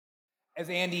As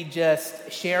Andy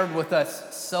just shared with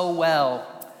us so well,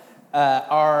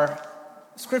 our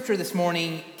scripture this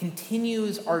morning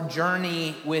continues our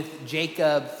journey with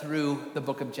Jacob through the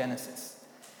book of Genesis.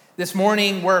 This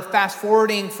morning, we're fast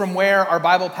forwarding from where our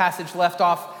Bible passage left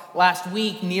off last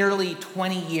week, nearly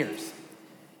 20 years.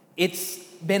 It's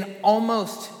been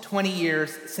almost 20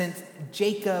 years since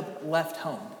Jacob left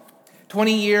home.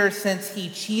 20 years since he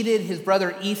cheated his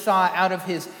brother Esau out of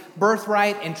his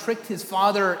birthright and tricked his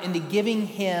father into giving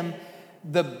him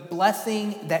the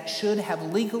blessing that should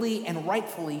have legally and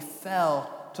rightfully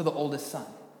fell to the oldest son.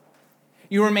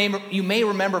 You may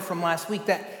remember from last week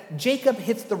that Jacob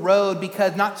hits the road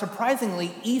because, not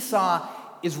surprisingly, Esau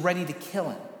is ready to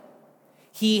kill him.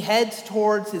 He heads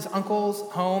towards his uncle's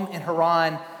home in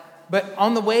Haran, but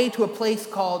on the way to a place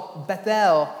called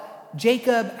Bethel,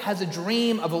 Jacob has a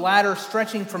dream of a ladder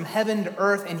stretching from heaven to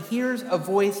earth and hears a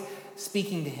voice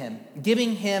speaking to him,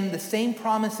 giving him the same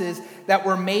promises that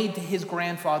were made to his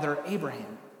grandfather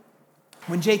Abraham.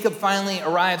 When Jacob finally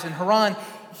arrives in Haran,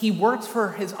 he works for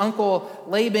his uncle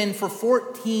Laban for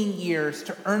 14 years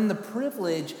to earn the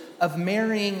privilege of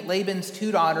marrying Laban's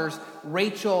two daughters,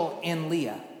 Rachel and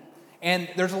Leah. And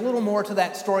there's a little more to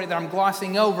that story that I'm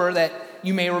glossing over that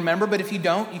you may remember, but if you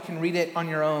don't, you can read it on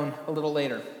your own a little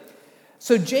later.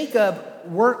 So Jacob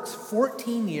works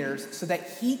 14 years so that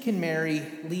he can marry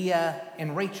Leah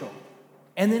and Rachel,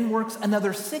 and then works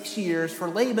another 6 years for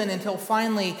Laban until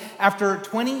finally, after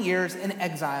 20 years in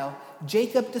exile,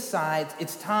 Jacob decides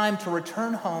it's time to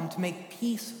return home to make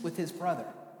peace with his brother.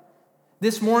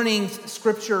 This morning's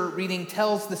scripture reading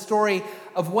tells the story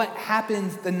of what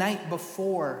happens the night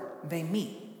before they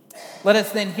meet. Let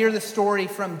us then hear the story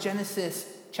from Genesis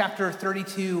chapter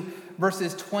 32,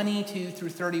 verses 22 through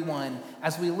 31,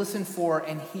 as we listen for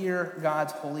and hear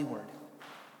God's holy word.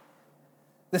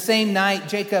 The same night,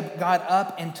 Jacob got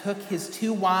up and took his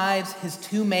 2 wives, his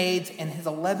 2 maids, and his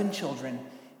 11 children,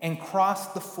 and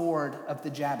crossed the ford of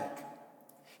the Jabbok.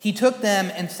 He took them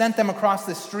and sent them across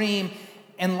the stream,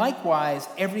 and likewise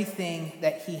everything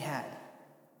that he had.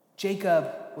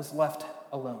 Jacob was left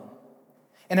alone,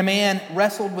 and a man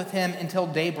wrestled with him until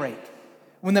daybreak.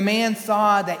 When the man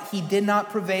saw that he did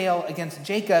not prevail against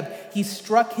Jacob, he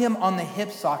struck him on the hip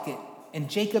socket,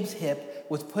 and Jacob's hip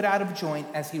was put out of joint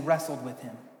as he wrestled with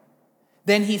him.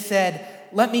 Then he said,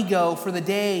 "Let me go, for the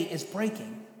day is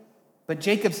breaking." But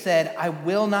Jacob said, "I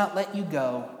will not let you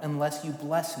go unless you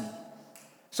bless me."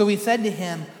 So he said to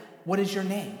him, "What is your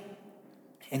name?"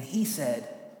 And he said,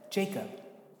 "Jacob."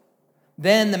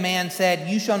 Then the man said,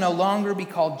 "You shall no longer be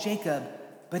called Jacob,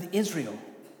 but Israel.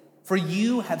 For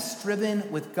you have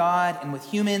striven with God and with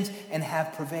humans and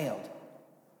have prevailed."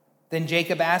 Then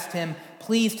Jacob asked him,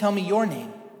 "Please tell me your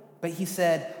name." But he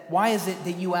said, "Why is it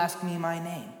that you ask me my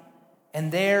name?"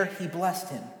 And there he blessed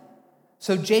him.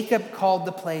 So Jacob called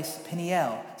the place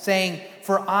Peniel, saying,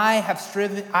 "For I have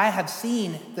seen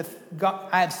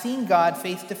God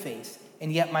face to face,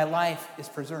 and yet my life is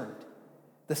preserved."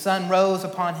 The sun rose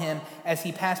upon him as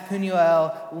he passed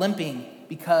Peniel, limping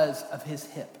because of his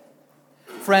hip.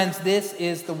 Friends, this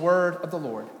is the word of the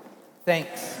Lord.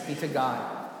 Thanks be to God.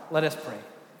 Let us pray.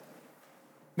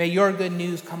 May your good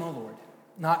news come, O Lord,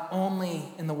 not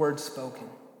only in the words spoken,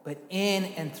 but in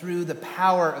and through the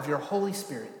power of your Holy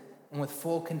Spirit and with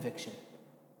full conviction.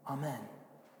 Amen.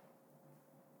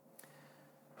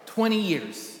 20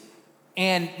 years,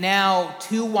 and now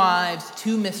 2 wives,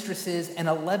 2 mistresses, and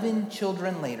 11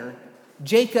 children later,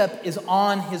 Jacob is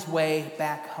on his way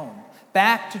back home.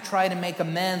 Back to try to make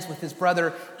amends with his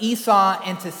brother Esau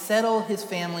and to settle his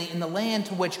family in the land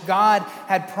to which God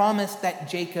had promised that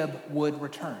Jacob would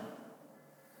return.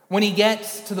 When he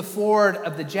gets to the ford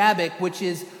of the Jabbok, which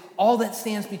is all that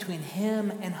stands between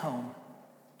him and home,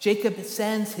 Jacob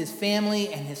sends his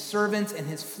family and his servants and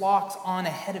his flocks on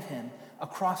ahead of him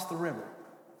across the river.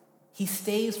 He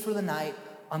stays for the night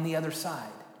on the other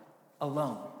side,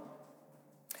 alone.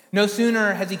 No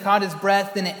sooner has he caught his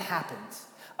breath than it happens.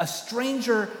 A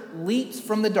stranger leaps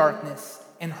from the darkness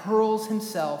and hurls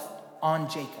himself on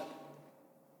Jacob.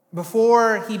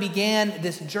 Before he began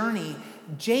this journey,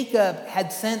 Jacob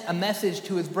had sent a message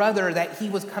to his brother that he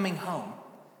was coming home.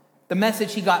 The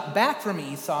message he got back from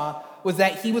Esau was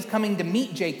that he was coming to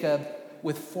meet Jacob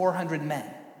with 400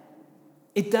 men.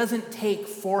 It doesn't take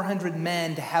 400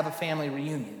 men to have a family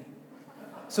reunion.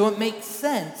 So it makes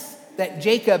sense that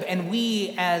Jacob and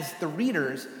we as the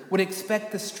readers would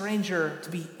expect the stranger to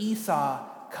be Esau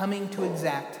coming to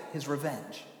exact his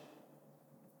revenge.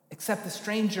 Except the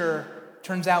stranger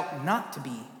turns out not to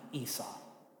be Esau.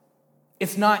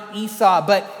 It's not Esau,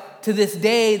 but to this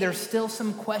day, there's still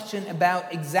some question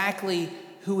about exactly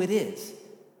who it is.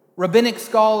 Rabbinic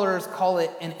scholars call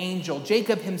it an angel.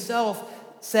 Jacob himself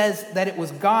says that it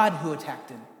was God who attacked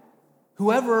him.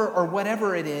 Whoever or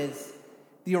whatever it is,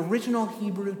 the original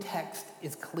Hebrew text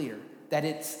is clear that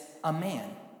it's a man,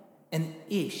 an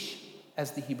ish,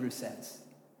 as the Hebrew says.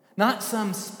 Not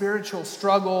some spiritual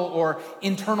struggle or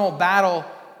internal battle,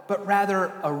 but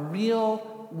rather a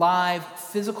real, live,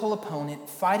 physical opponent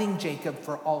fighting Jacob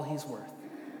for all he's worth.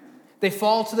 They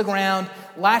fall to the ground,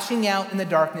 lashing out in the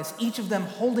darkness, each of them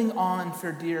holding on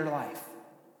for dear life.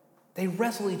 They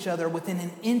wrestle each other within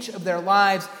an inch of their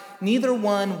lives, neither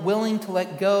one willing to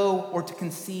let go or to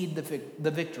concede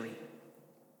the victory.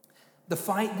 The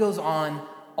fight goes on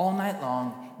all night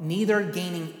long, neither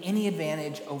gaining any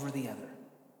advantage over the other.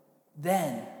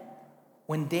 Then,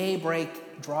 when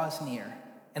daybreak draws near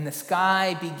and the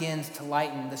sky begins to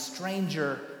lighten, the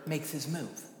stranger makes his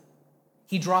move.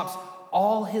 He drops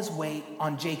all his weight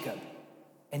on Jacob,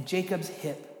 and Jacob's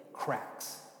hip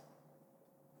cracks.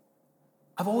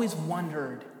 I've always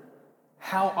wondered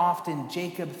how often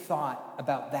Jacob thought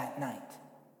about that night.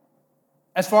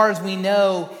 As far as we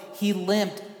know, he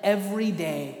limped every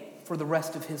day for the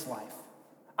rest of his life.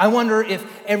 I wonder if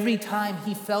every time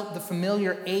he felt the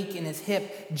familiar ache in his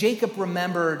hip, Jacob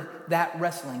remembered that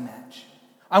wrestling match.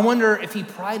 I wonder if he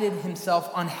prided himself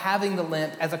on having the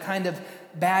limp as a kind of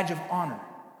badge of honor,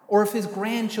 or if his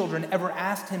grandchildren ever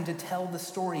asked him to tell the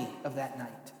story of that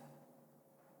night.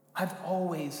 I've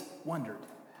always wondered.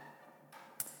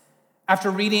 After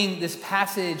reading this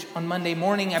passage on Monday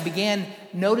morning, I began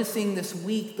noticing this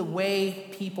week the way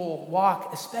people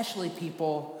walk, especially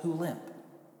people who limp.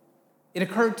 It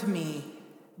occurred to me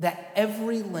that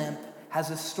every limp has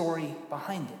a story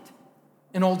behind it.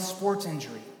 An old sports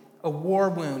injury, a war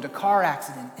wound, a car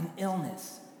accident, an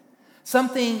illness.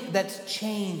 Something that's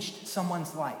changed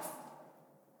someone's life.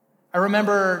 I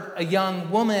remember a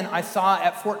young woman I saw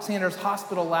at Fort Sanders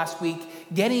Hospital last week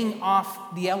getting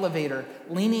off the elevator,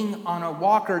 leaning on a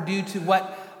walker due to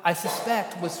what I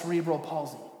suspect was cerebral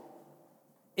palsy.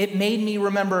 It made me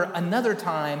remember another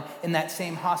time in that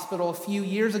same hospital a few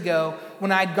years ago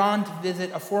when I'd gone to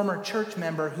visit a former church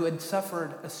member who had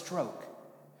suffered a stroke.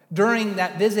 During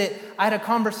that visit, I had a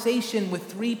conversation with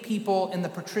 3 people in the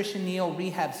Patricia Neal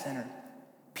Rehab Center.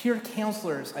 Peer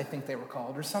counselors, I think they were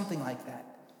called, or something like that.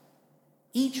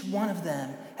 Each one of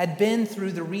them had been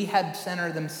through the rehab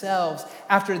center themselves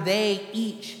after they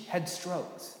each had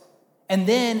strokes. And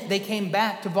then they came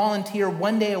back to volunteer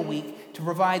one day a week to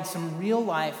provide some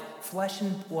real-life, flesh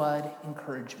and blood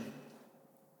encouragement.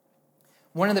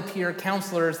 One of the peer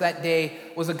counselors that day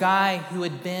was a guy who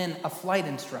had been a flight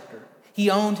instructor. He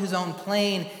owned his own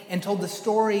plane and told the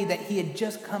story that he had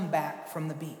just come back from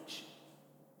the beach.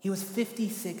 He was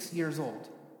 56 years old.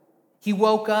 He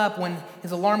woke up when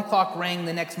his alarm clock rang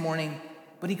the next morning,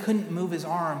 but he couldn't move his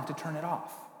arm to turn it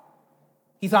off.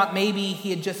 He thought maybe he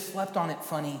had just slept on it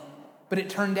funny, but it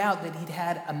turned out that he'd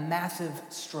had a massive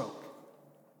stroke.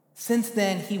 Since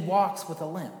then, he walks with a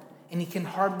limp, and he can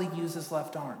hardly use his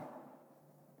left arm.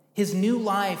 His new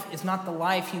life is not the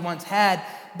life he once had,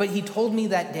 but he told me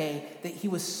that day that he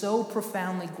was so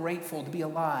profoundly grateful to be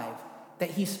alive that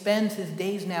he spends his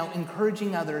days now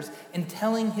encouraging others and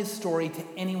telling his story to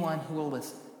anyone who will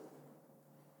listen.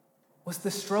 Was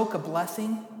the stroke a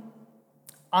blessing?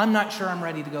 I'm not sure I'm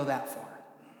ready to go that far.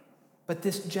 But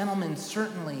this gentleman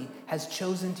certainly has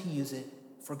chosen to use it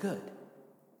for good.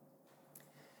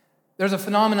 There's a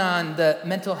phenomenon that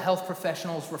mental health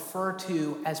professionals refer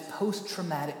to as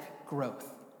post-traumatic growth.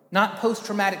 Not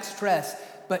post-traumatic stress,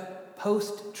 but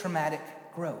post-traumatic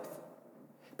growth.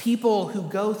 People who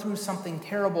go through something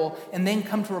terrible and then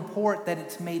come to report that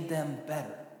it's made them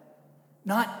better.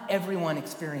 Not everyone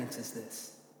experiences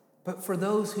this, but for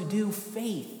those who do,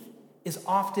 faith is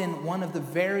often one of the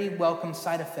very welcome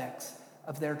side effects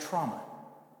of their trauma.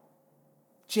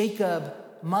 Jacob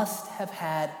must have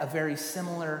had a very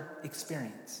similar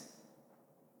experience.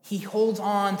 He holds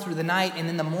on through the night, and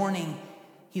in the morning,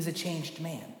 he's a changed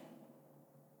man.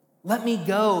 "Let me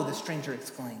go," the stranger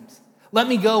exclaims. "Let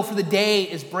me go, for the day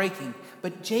is breaking."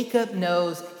 But Jacob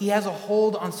knows he has a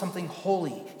hold on something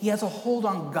holy. He has a hold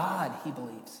on God, he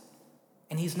believes.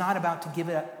 And he's not about to give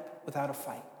it up without a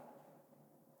fight.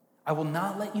 "I will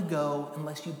not let you go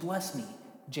unless you bless me,"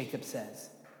 Jacob says.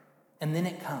 And then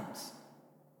it comes.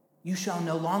 "You shall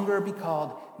no longer be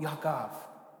called Yaakov,"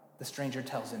 the stranger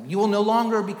tells him. "You will no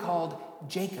longer be called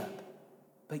Jacob,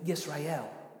 but Yisrael.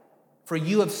 For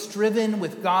you have striven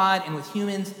with God and with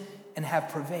humans and have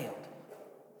prevailed."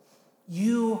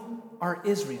 "You are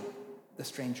Israel," the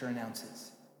stranger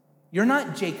announces. "You're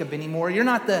not Jacob anymore. You're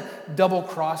not the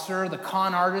double-crosser, the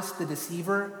con artist, the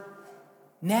deceiver.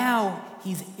 Now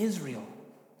he's Israel,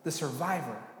 the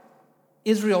survivor,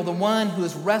 Israel, the one who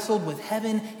has wrestled with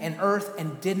heaven and earth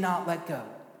and did not let go.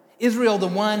 Israel, the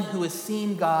one who has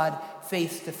seen God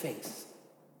face to face.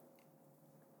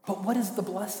 But what is the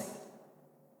blessing?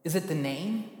 Is it the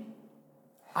name?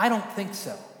 I don't think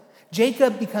so.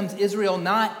 Jacob becomes Israel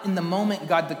not in the moment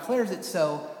God declares it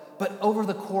so, but over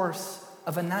the course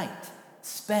of a night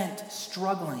spent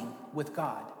struggling with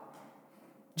God.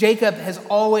 Jacob has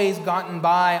always gotten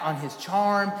by on his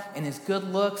charm and his good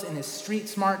looks and his street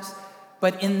smarts,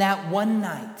 but in that one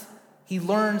night, he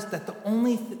learns that the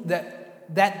only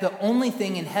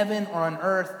thing in heaven or on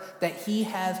earth that he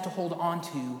has to hold on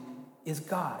to is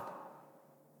God.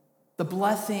 The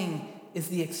blessing is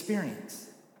the experience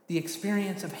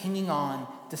of hanging on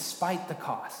despite the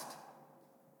cost.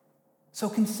 So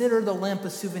consider the limp a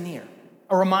souvenir,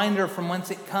 a reminder from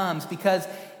whence it comes, because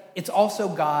it's also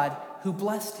God who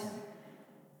blessed him.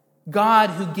 God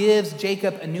who gives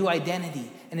Jacob a new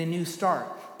identity and a new start.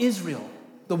 Israel,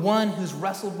 the one who's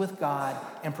wrestled with God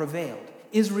and prevailed.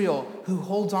 Israel, who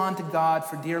holds on to God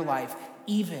for dear life,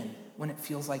 even when it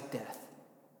feels like death.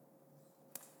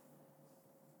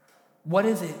 What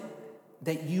is it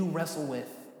that you wrestle with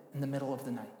in the middle of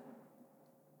the night?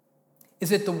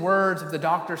 Is it the words of the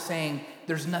doctor saying,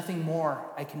 "There's nothing more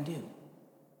I can do"?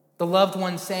 The loved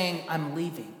one saying, "I'm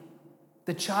leaving"?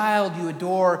 The child you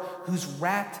adore who's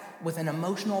racked with an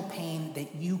emotional pain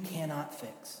that you cannot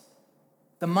fix?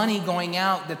 The money going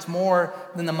out that's more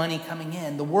than the money coming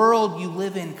in? The world you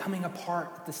live in coming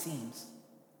apart at the seams?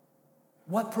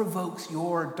 What provokes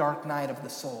your dark night of the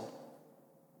soul?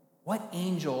 What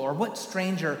angel or what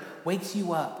stranger wakes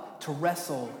you up to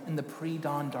wrestle in the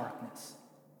pre-dawn darkness?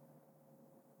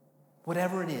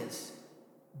 Whatever it is,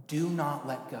 do not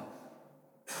let go.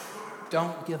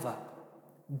 Don't give up.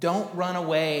 Don't run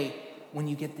away when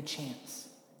you get the chance.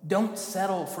 Don't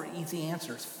settle for easy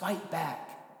answers. Fight back.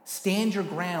 Stand your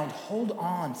ground. Hold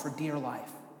on for dear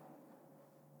life.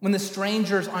 When the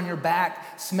stranger's on your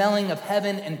back, smelling of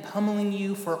heaven and pummeling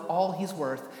you for all he's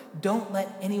worth, don't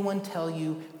let anyone tell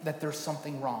you that there's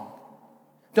something wrong.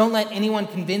 Don't let anyone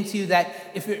convince you that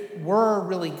if it were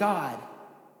really God,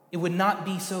 it would not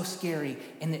be so scary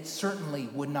and it certainly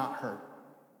would not hurt.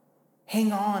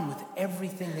 Hang on with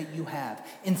everything that you have.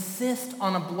 Insist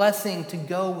on a blessing to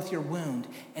go with your wound,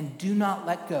 and do not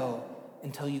let go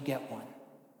until you get one.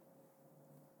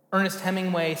 Ernest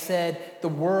Hemingway said, "The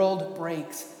world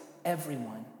breaks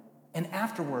everyone, and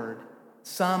afterward,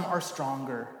 some are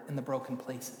stronger in the broken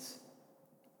places."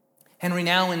 Henry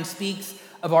Nouwen speaks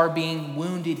of our being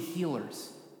wounded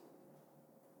healers.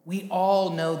 We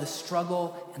all know the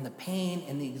struggle and the pain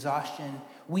and the exhaustion.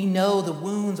 We know the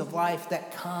wounds of life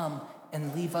that come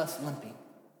and leave us limping.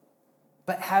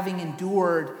 But having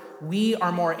endured, we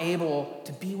are more able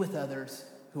to be with others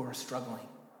who are struggling.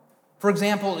 For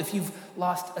example, if you've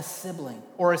lost a sibling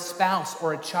or a spouse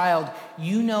or a child,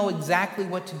 you know exactly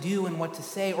what to do and what to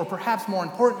say, or perhaps more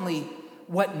importantly,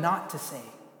 what not to say,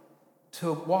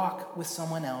 to walk with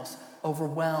someone else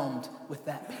overwhelmed with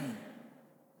that pain.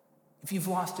 If you've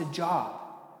lost a job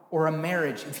or a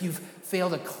marriage, if you've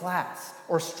failed a class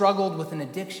or struggled with an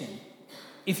addiction,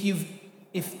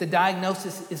 if the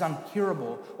diagnosis is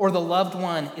incurable or the loved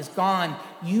one is gone,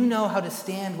 you know how to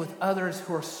stand with others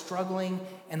who are struggling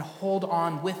and hold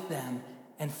on with them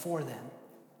and for them.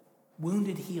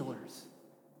 Wounded healers,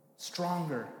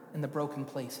 stronger in the broken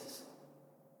places.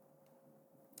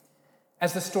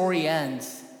 As the story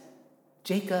ends,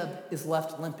 Jacob is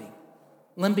left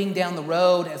limping down the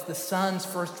road as the sun's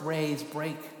first rays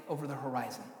break over the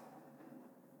horizon.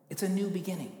 It's a new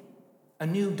beginning, a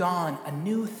new dawn, a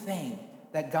new thing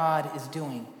that God is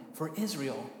doing for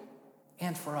Israel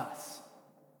and for us.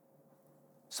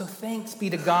 So thanks be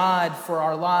to God for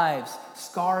our lives,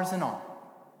 scars and all,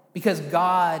 because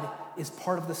God is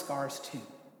part of the scars too.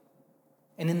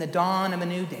 And in the dawn of a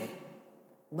new day,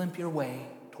 limp your way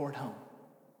toward home.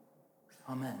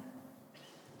 Amen.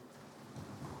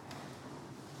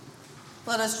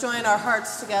 Let us join our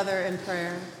hearts together in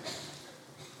prayer.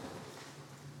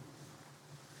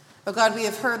 Oh God, we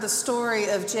have heard the story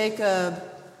of Jacob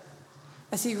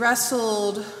as he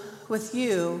wrestled with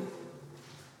you,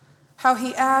 how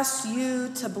he asked you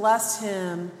to bless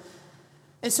him.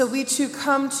 And so we too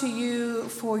come to you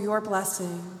for your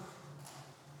blessing.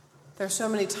 There are so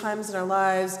many times in our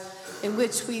lives in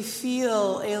which we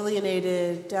feel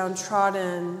alienated,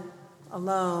 downtrodden,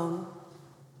 alone.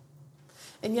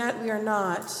 And yet we are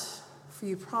not, for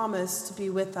you promise to be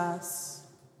with us.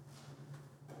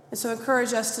 And so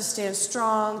encourage us to stand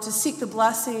strong, to seek the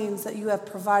blessings that you have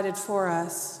provided for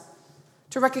us,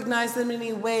 to recognize the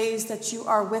many ways that you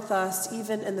are with us,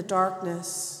 even in the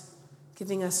darkness,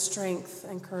 giving us strength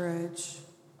and courage.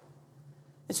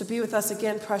 And so be with us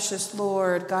again, precious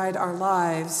Lord, guide our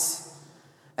lives.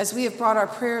 As we have brought our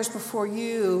prayers before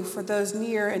you for those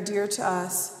near and dear to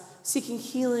us, seeking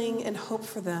healing and hope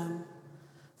for them,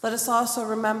 let us also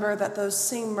remember that those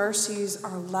same mercies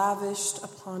are lavished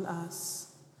upon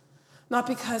us, not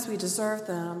because we deserve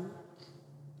them,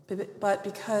 but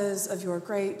because of your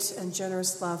great and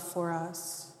generous love for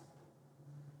us.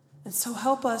 And so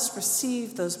help us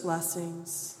receive those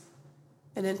blessings,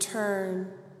 and in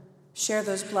turn, share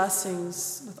those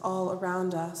blessings with all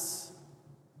around us.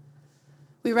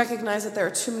 We recognize that there are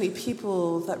too many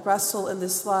people that wrestle in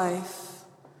this life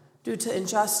due to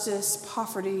injustice,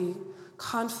 poverty,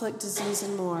 conflict, disease,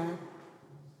 and more.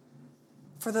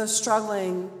 For those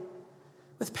struggling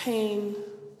with pain,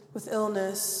 with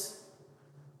illness,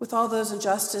 with all those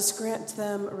injustice, grant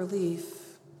them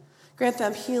relief. Grant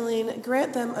them healing.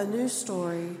 Grant them a new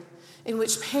story in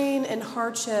which pain and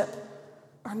hardship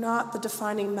are not the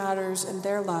defining matters in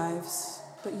their lives,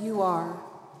 but you are.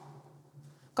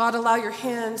 God, allow your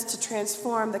hands to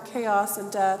transform the chaos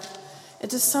and death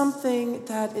into something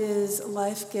that is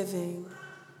life-giving.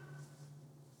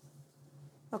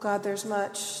 Oh God, there's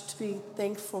much to be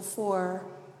thankful for.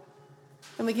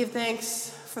 And we give thanks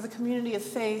for the community of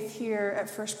faith here at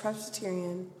First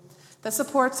Presbyterian that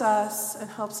supports us and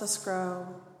helps us grow.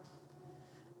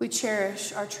 We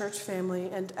cherish our church family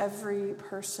and every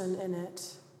person in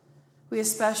it. We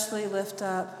especially lift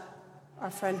up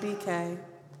our friend BK,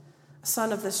 a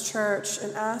son of this church,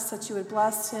 and ask that you would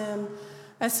bless him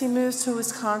as he moves to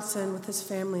Wisconsin with his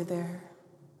family there.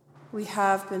 We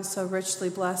have been so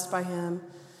richly blessed by him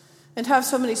and have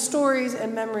so many stories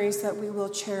and memories that we will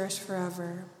cherish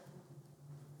forever.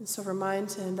 And so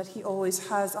remind him that he always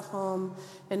has a home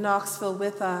in Knoxville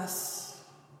with us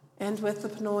and with the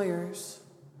Penoyers.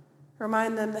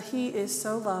 Remind them that he is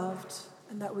so loved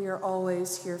and that we are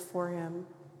always here for him.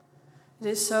 It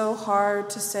is so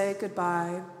hard to say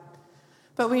goodbye,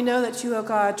 but we know that you, O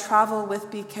God, travel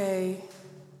with BK,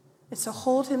 and so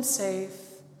hold him safe,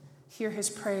 hear his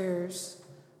prayers,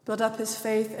 build up his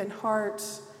faith and heart,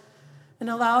 and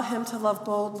allow him to love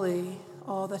boldly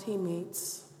all that he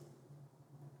meets.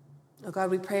 Oh God,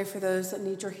 we pray for those that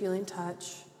need your healing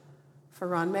touch, for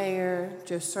Ron Mayer,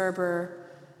 Joe Serber,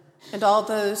 and all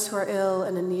those who are ill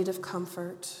and in need of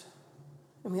comfort.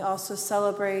 And we also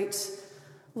celebrate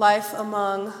life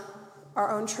among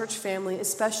our own church family,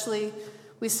 especially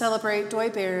we celebrate Doy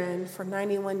Barron for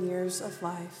 91 years of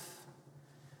life.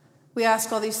 We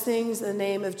ask all these things in the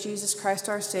name of Jesus Christ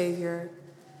our Savior.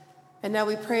 And now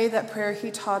we pray that prayer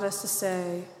he taught us to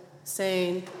say,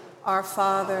 saying, Our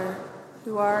Father,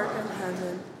 who art in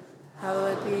heaven,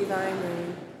 hallowed be thy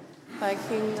name. Thy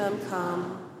kingdom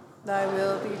come, thy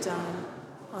will be done,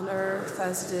 on earth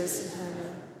as it is in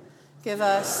heaven. Give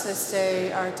us this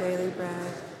day our daily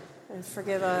bread, and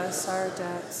forgive us our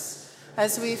debts,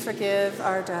 as we forgive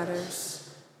our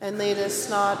debtors. And lead us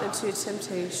not into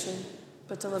temptation,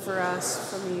 but deliver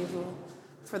us from evil.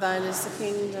 For thine is the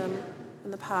kingdom,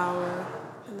 and the power,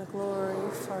 and the glory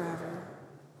forever.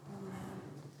 Amen.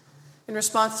 In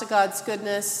response to God's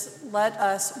goodness, let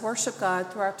us worship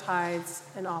God through our tithes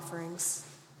and offerings.